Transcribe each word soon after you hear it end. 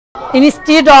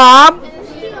instead of,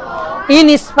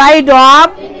 in spite of,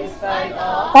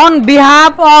 on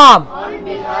behalf of।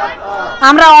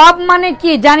 আমরা of মানে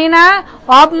কি জানি না,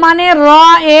 অব মানে র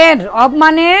এর, অব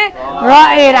মানে র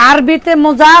এর, আরবিতে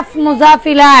মুজাফ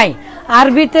মুজাফিলাই,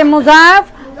 আরবিতে মুজাফ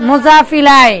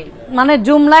মুজাফিলাই মানে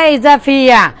জুমলা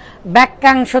ইজাফিয়া,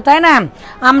 বাক্যাংশ, তাই না?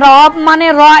 আমরা অব মানে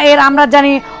র এর আমরা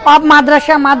জানি, অব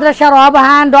মাদ্রাসা, মাদ্রাসার of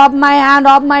hand, of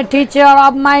my teacher,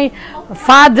 of my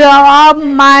father, of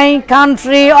my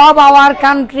country, of our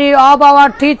country, of our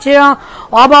teacher,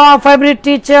 of our favourite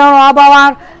teacher, of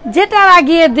our, যেটা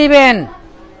লাগিয়ে দিবেন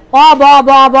of of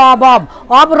of of of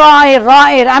of র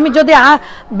এর। আমি যদি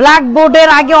ব্ল্যাকবোর্ডের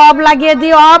আগে অব লাগিয়ে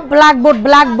দিই, অব ব্ল্যাকবোর্ড,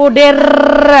 ব্ল্যাকবোর্ডের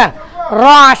র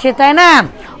আসে, তাই না?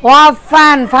 অব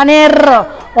ফ্যান, ফ্যানের,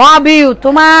 অব ইউ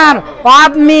তোমার,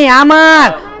 অব মি আমার,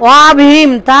 অব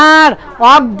হিম তার,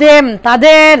 অব দেম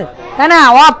তাদের, তাই না?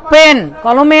 অব পেন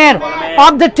কলমের,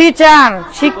 অব দ্য টিচার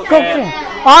শিক্ষক,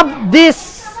 অব দিস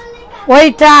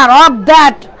ওইটার, অব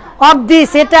দ্যাট, অব দিস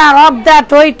এটার, অব দ্যাট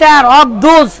ওইটার, অব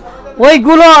দোজ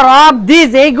ওইগুলোর, অব দিস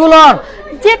এইগুলোর,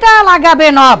 যেটা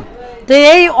লাগাবেন অব। তো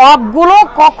এই অবগুলো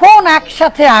কখন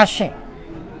একসাথে আসে?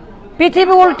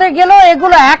 পৃথিবী উল্টে গেল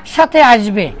এগুলো একসাথে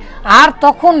আসবে, আর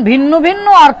তখন ভিন্ন ভিন্ন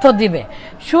অর্থ দিবে।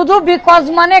 শুধু বিকজ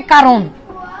মানে কারণ,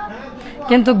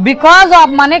 কিন্তু বিকজ অব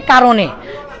মানে কারণে।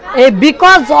 এই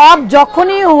বিকজ অব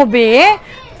যখনই হবে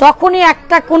তখনই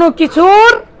একটা কোনো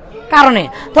কিছুর কারণে।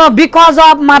 তো বিকজ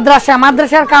অব মাদ্রাসা,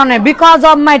 মাদ্রাসার কারণে, বিকজ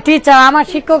অব মাই টিচার আমার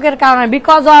শিক্ষকের কারণে,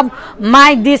 because of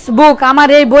my this book আমার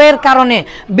এই বইয়ের কারণে,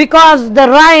 বিকজ দ্য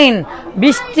রাইন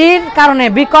বৃষ্টির কারণে,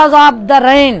 বিকজ অব দ্য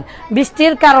রেইন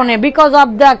বৃষ্টির কারণে, বিকজ অব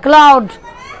দ্য ক্লাউড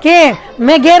কে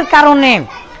মেঘের কারণে।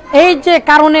 এই যে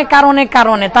কারণে কারণে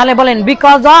কারণে, তাহলে বলেন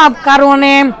বিকজ অব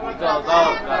কারণে,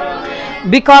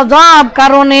 বিকজ অব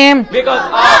কারণে,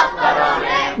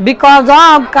 বিকজ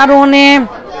অব কারণে,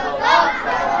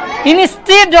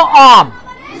 instead of,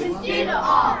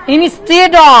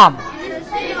 instead of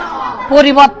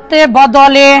পরিবর্তে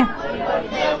বদলে,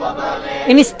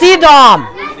 instead of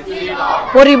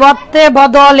পরিবর্তে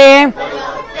বদলে,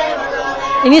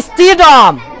 instead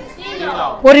of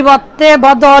পরিবর্তে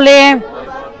বদলে,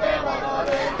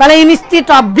 তাহলে instead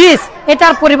of this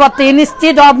এটার পরিবর্তে,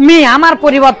 instead of me আমার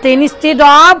পরিবর্তে, instead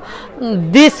of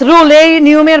this rule এই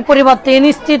নিয়মের পরিবর্তে,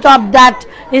 instead of that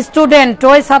স্টুডেন্ট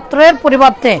ওই ছাত্রের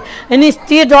পরিবর্তে,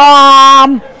 instead of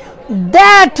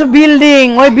that building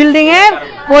ওই বিল্ডিং এর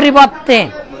পরিবর্তে,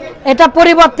 এটা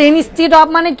পরিবর্তে। instead of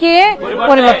মানে কি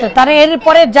পরিবর্তে, তারে এর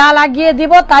পরে যা লাগিয়ে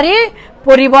দিব তারই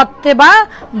পরিবর্তে বা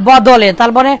বদলে।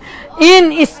 তারপরে in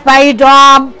spite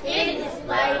of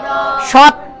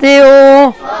সত্ত্বেও,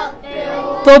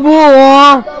 তবুও,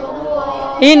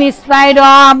 in spite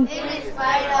of,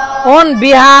 on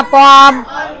behalf of,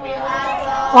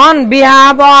 on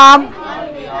behalf of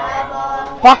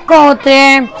পক্ষ হতে,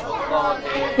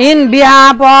 in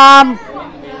behalf of,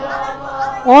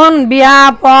 on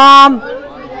behalf of,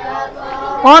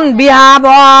 on behalf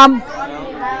of,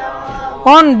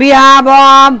 on behalf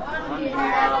of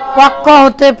পক্ষ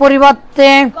হতে পরিবর্তে।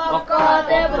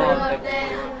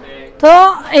 তো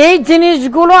এই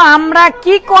জিনিসগুলো আমরা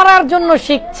কি করার জন্য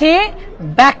শিখছি?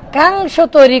 বাক্যাংশ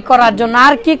তৈরি করার জন্য।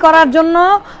 আর কি করার জন্য?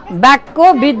 বাক্য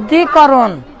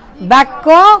বৃদ্ধিকরণ, বাক্য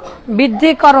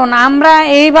বৃদ্ধিকরণ। আমরা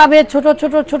এইভাবে ছোট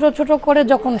ছোট ছোট ছোট করে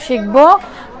যখন শিখব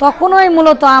তখনই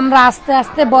মূলত আমরা আস্তে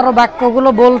আস্তে বড় বাক্যগুলো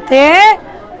বলতে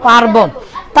পারবো।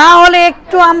 তাহলে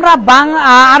একটু আমরা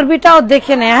আরবিটাও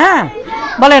দেখে নে। হ্যাঁ,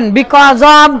 বলেন because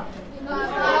of,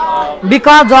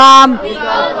 because of,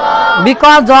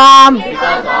 because of,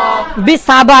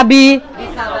 বিসাবাবি,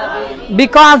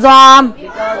 because of,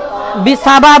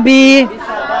 বিসাবাবি,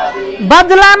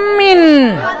 বদলাম মিন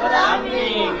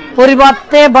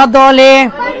পরিবর্তে বদলে।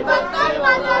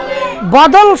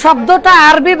 বদল শব্দটা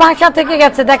আরবি ভাষা থেকে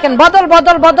গেছে। দেখেন বদল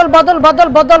বদল বদল বদল বদল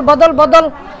বদল বদল বদল,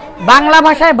 বাংলা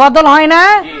ভাষায় বদল হয় না।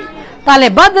 তাহলে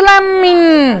বদলাম মিন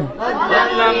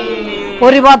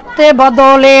পরিবর্তে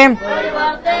বদলে,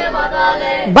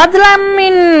 বদলাম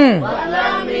মিন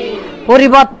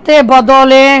পরিবর্তে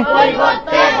বদলে,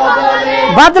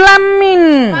 বদলাম মিন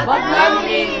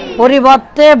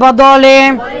পরিবর্তে বদলে,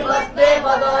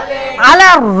 আলা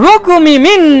রুকুমি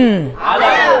মিন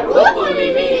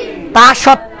তা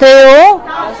সত্ত্বেও,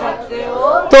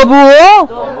 তবুও,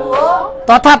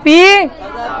 তথাপি,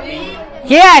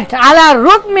 yet আলা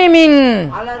রুকমি মিন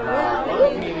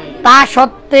তা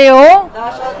সত্ত্বেও,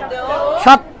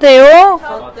 সত্ত্বেও,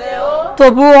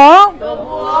 তবুও,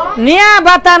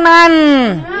 নিয়াবাতানান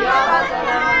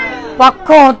পক্ষ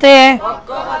হতে,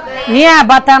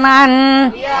 নিয়াবাতানান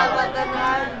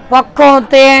পক্ষ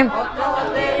হতে,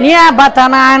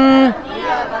 নিয়াবাতানান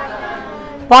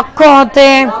পক্ষ হতে।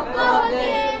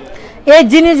 এই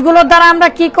জিনিসগুলো দ্বারা আমরা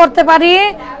কি করতে পারি?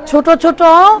 ছোট ছোট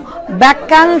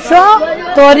বাক্যাংশ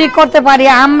তৈরি করতে পারি।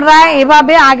 আমরা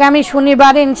এভাবে আগামী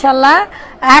শনিবার ইনশাল্লাহ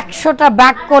 100টা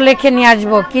বাক্য লিখে নিয়ে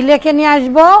আসবো। কি লিখে নিয়ে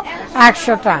আসবো?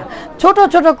 100টা ছোট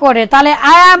ছোট করে। তাহলে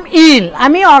আই অ্যাম ইল,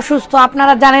 আমি অসুস্থ।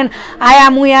 আপনারা জানেন I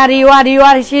am, we are, you R, you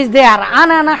R, he is there,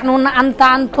 আনা নাহনু, আনতা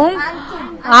আনতুম,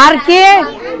 আর কি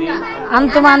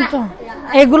আনতুম আনতুম,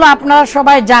 এগুলো আপনারা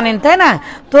সবাই জানেন, তাই না?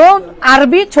 তো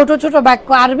আরবি ছোট ছোট বাক্য,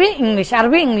 আরবি ইংলিশ,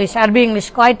 আরবি ইংলিশ, আরবি ইংলিশ,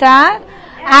 কয়টা?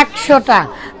 100টা।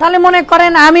 তাহলে মনে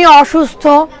করেন আমি অসুস্থ,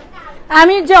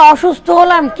 আমি যে অসুস্থ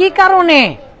হলাম কি কারণে?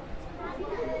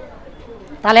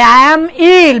 তাহলে I am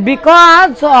ill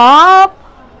because of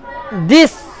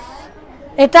this,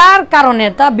 এটার কারণে।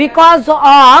 তা বিকজ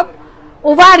অফ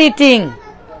ওভার ইটিং,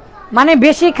 মানে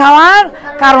বেশি খাওয়ার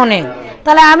কারণে।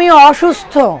 তাহলে আমি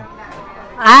অসুস্থ,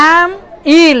 I am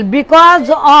ill because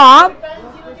of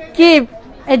কি?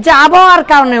 এই যে আবহাওয়ার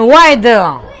কারণে, ওয়েদার।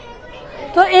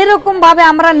 তো এরকম ভাবে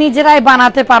আমরা নিজেরাই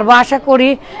বানাতে পারবো। আশা করি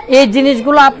এই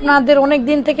জিনিসগুলো আপনাদের অনেক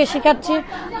দিন থেকে শেখাচ্ছি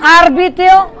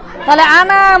আরবিতেও। তাহলে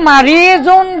আনা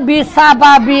মারিজুন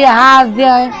বিসাবাবি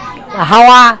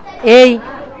হাওয়া, এই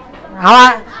হাওয়া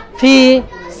ফি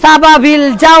সাবাবিল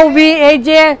জাউবি, এই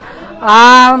যে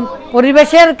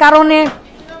পরিবেশের কারণে,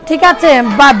 ঠিক আছে,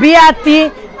 বা বিয়াতি,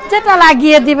 যেটা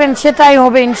লাগিয়ে দিবেন সেটাই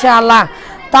হবে ইনশাআল্লাহ।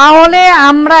 তাহলে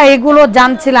আমরা এগুলো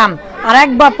জানছিলাম। আর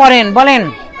একবার পড়েন, বলেন।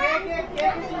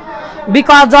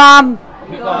 বিকজ অফ,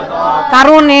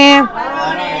 কারণে,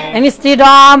 ইনস্টিড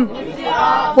অফ,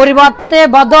 পরিবর্তে,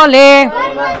 বদলে,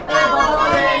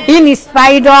 ইন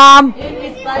স্পাইট অফ,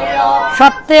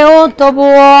 সত্ত্বেও,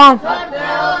 তবুও,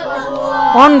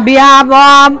 অন বিহাফ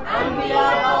অফ,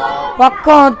 পক্ষ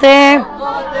হতে,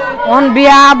 অন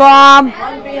বিহাফ অফ,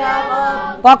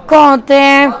 পক্ষ হতে,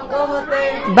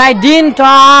 বাই ডিন্ট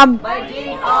অফ,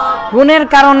 গুণের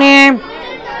কারণে,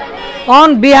 অন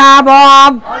বিহাফ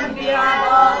অফ,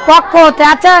 পক্ষ হতে।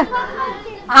 আচ্ছা,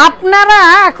 আপনারা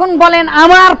এখন বলেন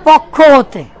আমার পক্ষ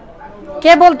হতে,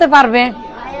 কে বলতে পারবে?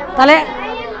 তাহলে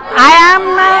আই অ্যাম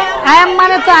না, আই অ্যাম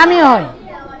মানে তো আমি হই।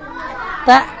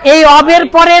 তা এই অবের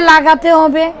পরে লাগাতে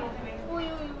হবে।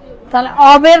 তাহলে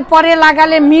অবের পরে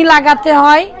লাগালে মি লাগাতে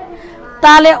হয়।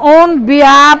 তাহলে অন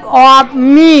বিহাফ অফ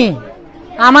মি,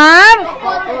 আমার।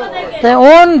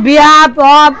 অন বিহাফ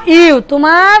অফ ইউ,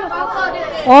 তোমার।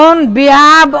 অন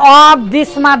বিহাফ অফ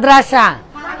দিস মাদ্রাসা,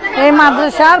 এই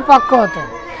মাদ্রাসার পক্ষ হতে।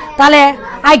 তাহলে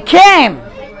আই কেম,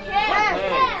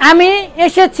 আমি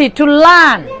এসেছি, to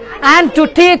learn and to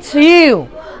teach you,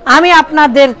 আমি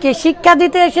আপনাদেরকে শিক্ষা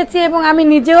দিতে এসেছি এবং আমি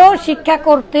নিজেও শিক্ষা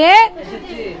করতে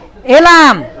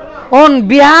এলাম। অন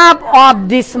বিহাফ অফ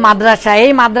দিস মাদ্রাসা,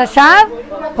 এই মাদ্রাসার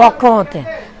পক্ষ হতে।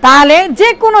 তাহলে যে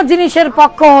কোনো জিনিসের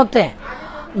পক্ষ হতে।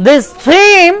 দিস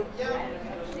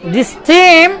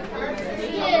থিম,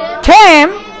 থেম,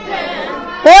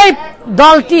 ওই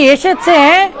দলটি এসেছে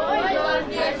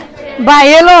বা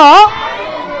এলো,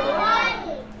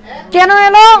 কেন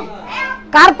এলো?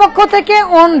 কার পক্ষ থেকে?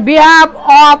 অন বিহাফ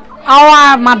অফ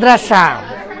আওয়ার মাদ্রাসা,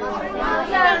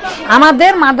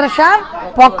 আমাদের মাদ্রাসার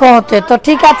পক্ষ হতে। তো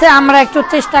ঠিক আছে, আমরা একটু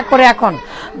চেষ্টা করে এখন।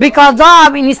 Because of,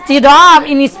 instead of,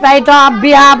 in spite of,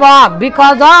 behalf of,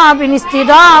 because of, instead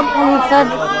of,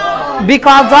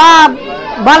 because of,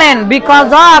 বলেন। Because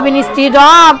of, instead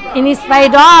of, in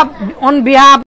spite of, on behalf